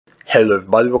Hello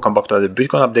everybody, welcome back to another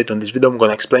Bitcoin update. On this video I'm going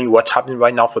to explain you what's happening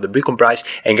right now for the Bitcoin price.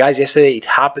 And guys, yesterday it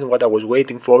happened what I was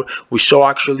waiting for. We saw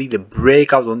actually the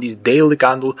breakout on this daily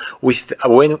candle. With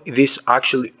when this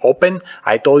actually opened,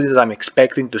 I told you that I'm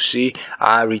expecting to see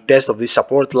a retest of this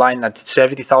support line at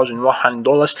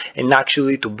 $70,100 and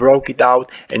actually to broke it out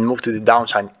and move to the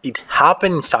downside. It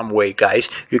happened in some way, guys.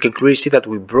 You can clearly see that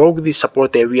we broke this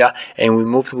support area and we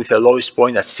moved with the lowest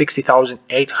point at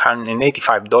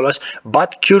 $60,885.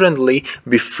 But currently,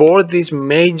 before this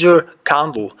major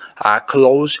candle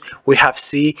close, we have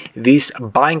seen this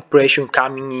buying pressure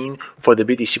coming in for the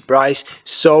BTC price.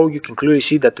 So you can clearly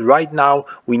see that right now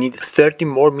we need 30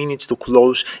 more minutes to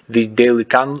close this daily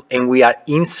candle, and we are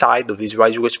inside of this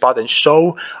rise wedge pattern.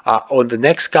 So on the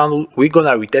next candle, we're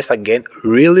gonna retest again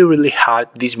really hard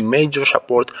this major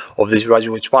support of this rise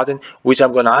wedge pattern, which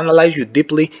I'm gonna analyze you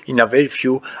deeply in a very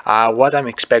few what I'm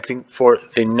expecting for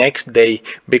the next day.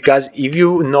 Because if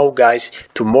you know, guys,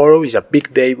 tomorrow is a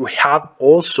big day. We have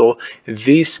also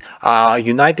this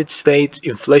United States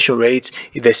inflation rates,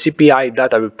 the CPI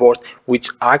data report, which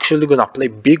actually gonna play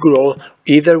big role.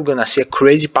 Either we're gonna see a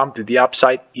crazy pump to the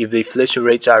upside if the inflation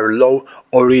rates are low,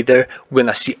 or either we're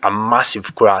gonna see a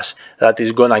massive crash that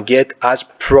is gonna get us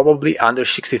probably under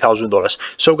 $60,000.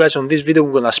 So guys, on this video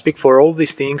we're gonna speak for all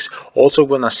these things. Also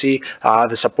we're gonna see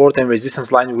the support and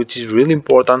resistance line, which is really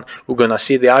important. We're gonna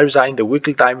see the RSI in the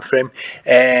weekly time frame,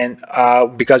 and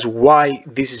because why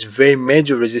this is very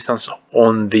major resistance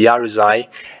on the RSI,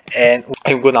 and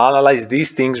I'm gonna analyze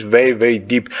these things very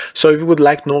deep. So if you would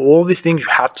like to know all these things, you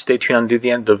have to stay tuned until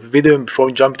the end of the video. And before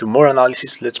we jump to more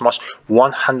analysis, let's smash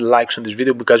 100 likes on this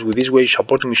video, because with this way you're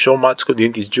supporting me so much,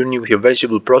 continuing this journey with your very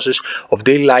simple process of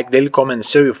daily like, daily comment, and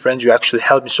share with your friends. You actually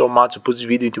help me so much to put this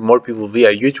video into more people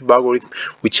via YouTube algorithm,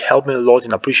 which helped me a lot,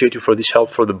 and I appreciate you for this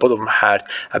help from the bottom of my heart.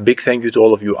 A big thank you to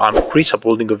all of you. I'm Chris,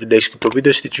 uploading everyday crypto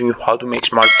videos teaching you how to make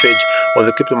smart trades on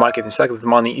the crypto market and stack the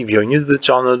money. If you're new to the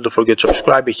channel, don't forget to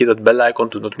subscribe and hit that bell icon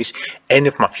to not miss any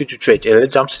of my future trades. And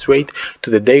let's jump straight to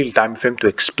the daily time frame to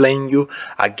explain you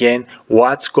again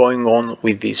what's going on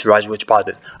with this rise wedge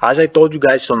pattern. As I told you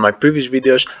guys on my previous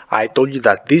videos, I told you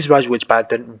that this rise wedge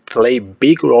pattern play a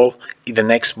big role in the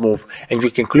next move, and we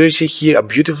can clearly see here a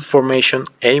beautiful formation: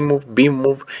 A move, B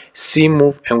move, C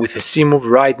move, and with the C move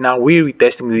right now we're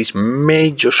retesting this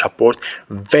major support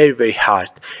very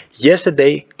hard.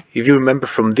 Yesterday, if you remember,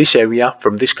 from this area,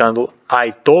 from this candle,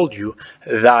 I told you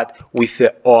that with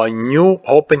a new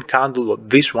open candle,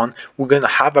 this one, we're gonna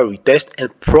have a retest,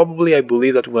 and probably I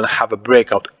believe that we're gonna have a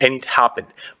breakout, and it happened.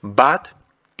 But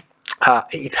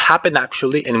it happened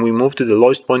actually, and we moved to the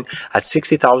lowest point at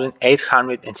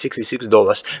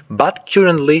 $60,866. But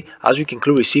currently, as you can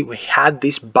clearly see, we had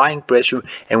this buying pressure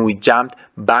and we jumped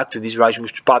back to this rise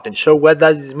wedge pattern. So what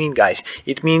does this mean, guys?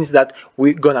 It means that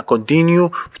we're gonna continue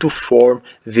to form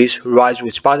this rise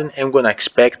wedge pattern, and we're gonna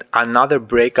expect another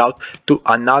breakout to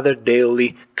another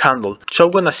daily candle. So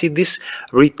we're gonna see this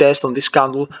retest on this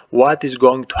candle. What is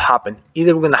going to happen?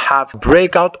 Either we're gonna have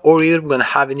breakout, or either we're gonna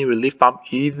have any relief pump,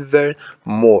 either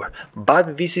more.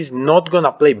 But this is not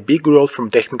gonna play big role from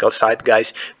technical side,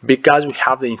 guys, because we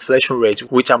have the inflation rates,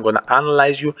 which I'm gonna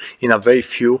analyze you in a very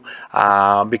few,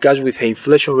 because with the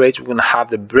inflation rates we're gonna have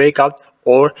the breakout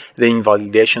or the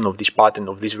invalidation of this pattern,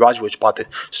 of this rise wedge pattern.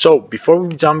 So before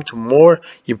we jump to more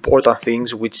important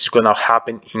things, which is gonna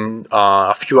happen in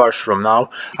a few hours from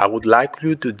now, I would like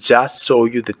you to just show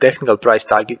you the technical price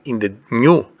target in the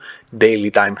new daily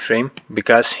time frame,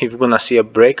 because if you're gonna see a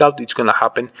breakout, it's gonna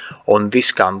happen on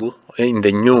this candle in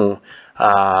the new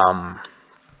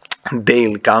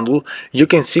daily candle. You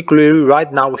can see clearly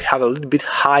right now we have a little bit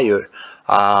higher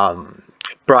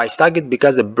price target,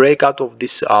 because the breakout of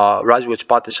this rise wedge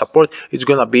pattern support is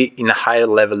gonna be in a higher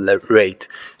level rate.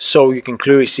 So you can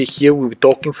clearly see here we'll be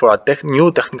talking for a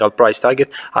new technical price target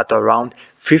at around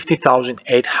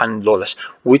 $50,800,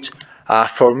 which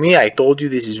for me, I told you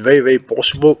this is very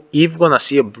possible if we're gonna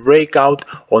see a breakout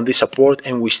on this support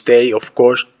and we stay, of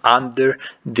course, under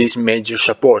this major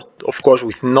support, of course,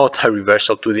 with not a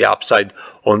reversal to the upside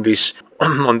on this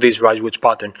on this rise wedge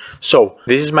pattern. So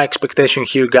this is my expectation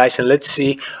here, guys, and let's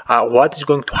see what is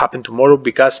going to happen tomorrow,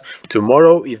 because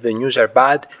tomorrow, if the news are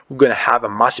bad, we're gonna have a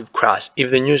massive crash. If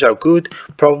the news are good,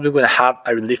 probably gonna have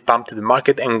a relief pump to the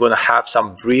market, and we're gonna have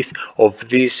some breath of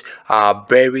this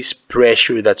bearish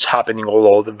pressure that's happening all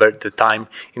over the time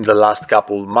in the last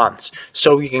couple of months.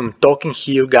 So we can talking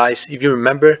here, guys. If you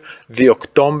remember, the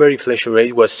October inflation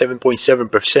rate was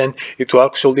 7.7%. It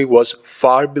actually was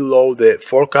far below the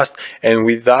forecast, and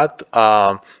with that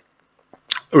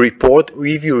report,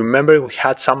 if you remember, we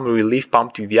had some relief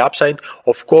pump to the upside.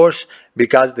 Of course,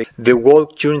 because the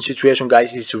world current situation,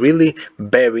 guys, is really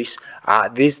bearish.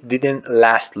 This didn't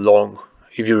last long,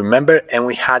 if you remember, and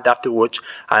we had afterwards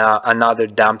another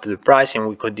dump to the price, and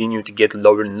we continue to get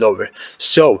lower and lower.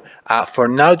 So for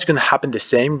now it's gonna happen the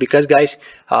same, because guys,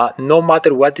 no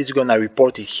matter what is gonna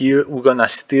report it here, we're gonna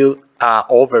still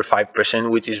over 5%,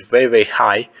 which is very, very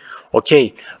high.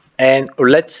 Okay, and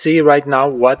let's see right now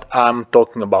what I'm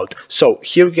talking about. So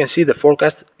here you can see the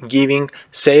forecast giving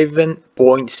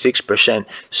 7.6%.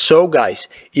 so guys,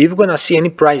 if you're gonna see any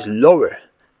price lower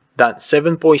than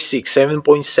 7.6,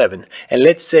 7.7, and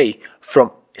let's say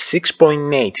from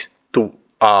 6.8 to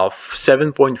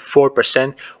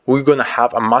 7.4%, we're gonna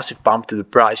have a massive pump to the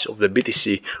price of the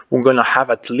BTC. We're gonna have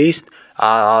at least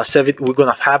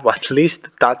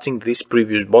touching this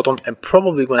previous bottom, and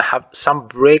probably gonna have some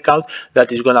breakout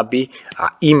that is gonna be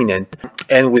imminent.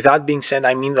 And with that being said,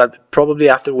 I mean that probably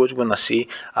afterwards we're gonna see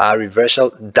a reversal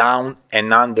down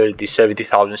and under the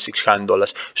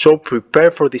 $70,600. So prepare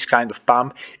for this kind of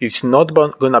pump. It's not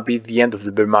gonna be the end of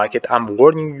the bear market. I'm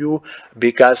warning you,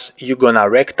 because you're gonna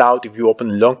wreck out if you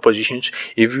open long positions.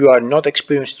 If you are not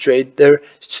experienced trader,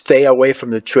 stay away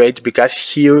from the trades, because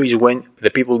here is when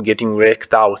the people getting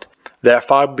wrecked out. They are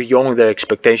far beyond their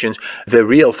expectations, the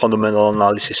real fundamental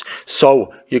analysis.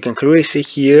 So you can clearly see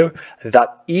here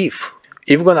that if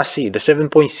we're gonna see the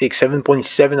 7.6,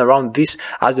 7.7 around this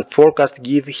as the forecast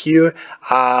give here,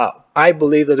 I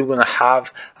believe that we're gonna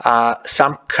have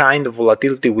some kind of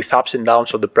volatility with ups and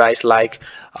downs of the price, like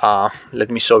let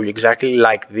me show you exactly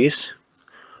like this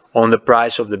on the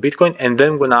price of the Bitcoin, and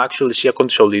then we're gonna actually see a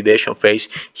consolidation phase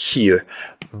here.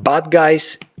 But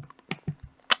guys,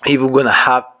 if we're gonna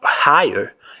have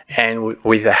higher, and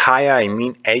with a higher I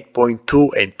mean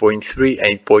 8.2, 8.3,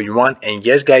 8.1, and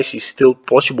yes guys, it's still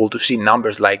possible to see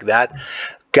numbers like that.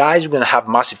 Guys, we're gonna have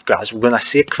massive crash. We're gonna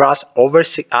see a crash over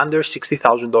under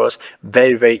 $60,000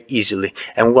 very, very easily,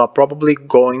 and we're probably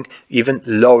going even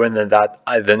lower than that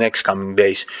the next coming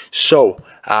days. So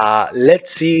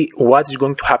let's see what is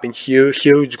going to happen here.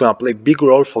 Here it's gonna play a big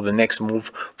role for the next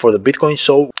move for the Bitcoin.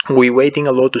 So we're waiting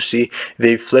a lot to see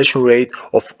the inflation rate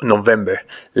of November.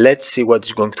 Let's see what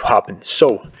is going to happen.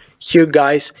 So here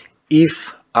guys,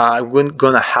 if we're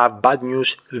gonna have bad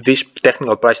news, this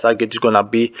technical price target is gonna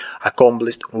be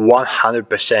accomplished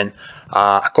 100%,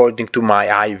 according to my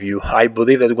eye view. I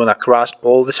believe that we're gonna cross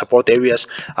all the support areas.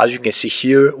 As you can see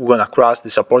here, we're gonna cross the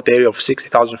support area of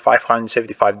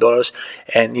 $60,575,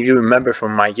 and if you remember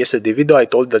from my yesterday video, I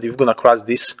told that if we're gonna cross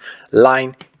this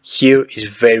line here, is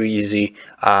very easy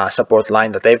support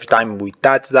line, that every time we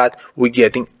touch that, we're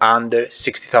getting under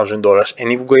 $60,000,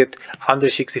 and if we get under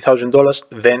 $60,000,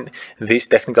 then this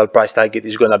technical price target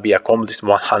is gonna be accomplished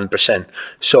 100%.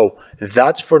 So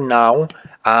that's for now,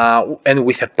 and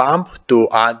with a pump to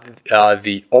add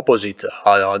the opposite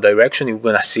direction, you're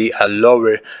gonna see a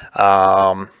lower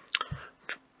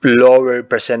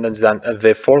percentage than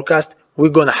the forecast. We're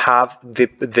gonna have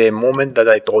the moment that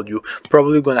I told you,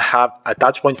 probably gonna have a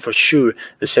touch point for sure,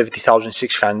 the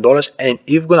 $70,600, and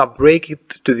if we're gonna break it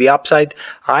to the upside,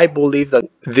 I believe that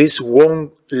this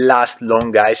won't last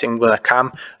long, guys, and we're gonna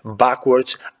come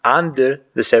backwards under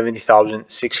the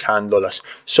 $70,600.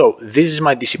 So this is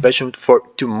my anticipation for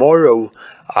tomorrow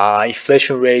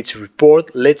inflation rates report.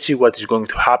 Let's see what is going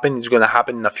to happen. It's going to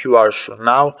happen in a few hours from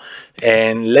now,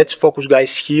 and let's focus,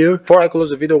 guys, here. Before I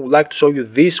close the video, I would like to show you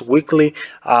this weekly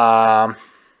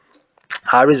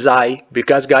RSI,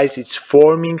 because guys, it's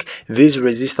forming this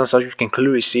resistance, as you can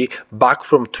clearly see, back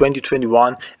from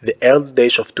 2021, the early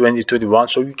days of 2021.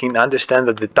 So you can understand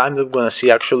that the time that we're gonna see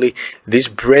actually this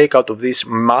breakout of this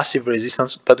massive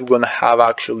resistance, that we're gonna have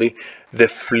actually the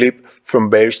flip from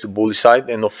bearish to bullish side.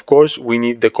 And of course, we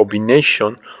need the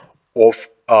combination of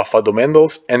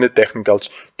fundamentals and the technicals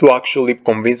to actually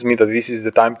convince me that this is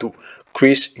the time to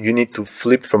Chris, you need to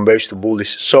flip from bearish to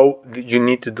bullish. So you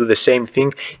need to do the same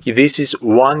thing. This is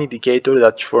one indicator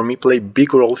that for me play a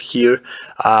big role here,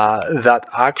 that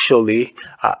actually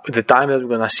the time that we're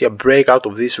gonna see a breakout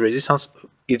of this resistance,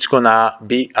 it's gonna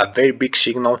be a very big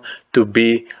signal to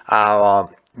be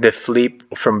the flip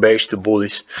from bearish to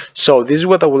bullish. So this is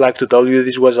what I would like to tell you.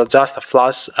 This was just a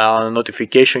flash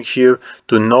notification here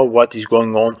to know what is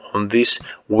going on this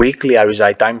weekly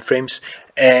RSI time frames.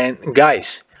 And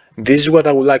guys, this is what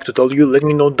I would like to tell you. Let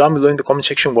me know down below in the comment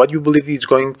section what you believe is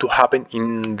going to happen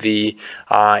in the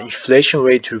inflation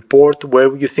rate report.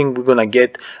 Where you think we're gonna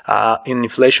get an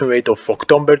inflation rate of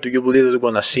October? Do you believe that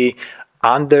we're gonna see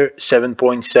under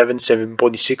 7.7,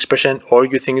 7.6%, or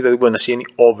you think that we're gonna see any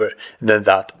over than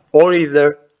that, or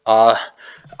either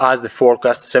as the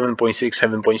forecast 7.6,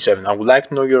 7.7? I would like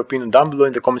to know your opinion down below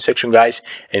in the comment section, guys,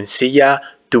 and see ya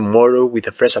tomorrow with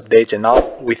the fresh updates and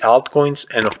out with altcoins,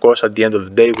 and of course at the end of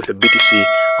the day with the BTC.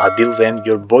 Until then,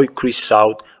 your boy Chris is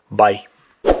out. Bye.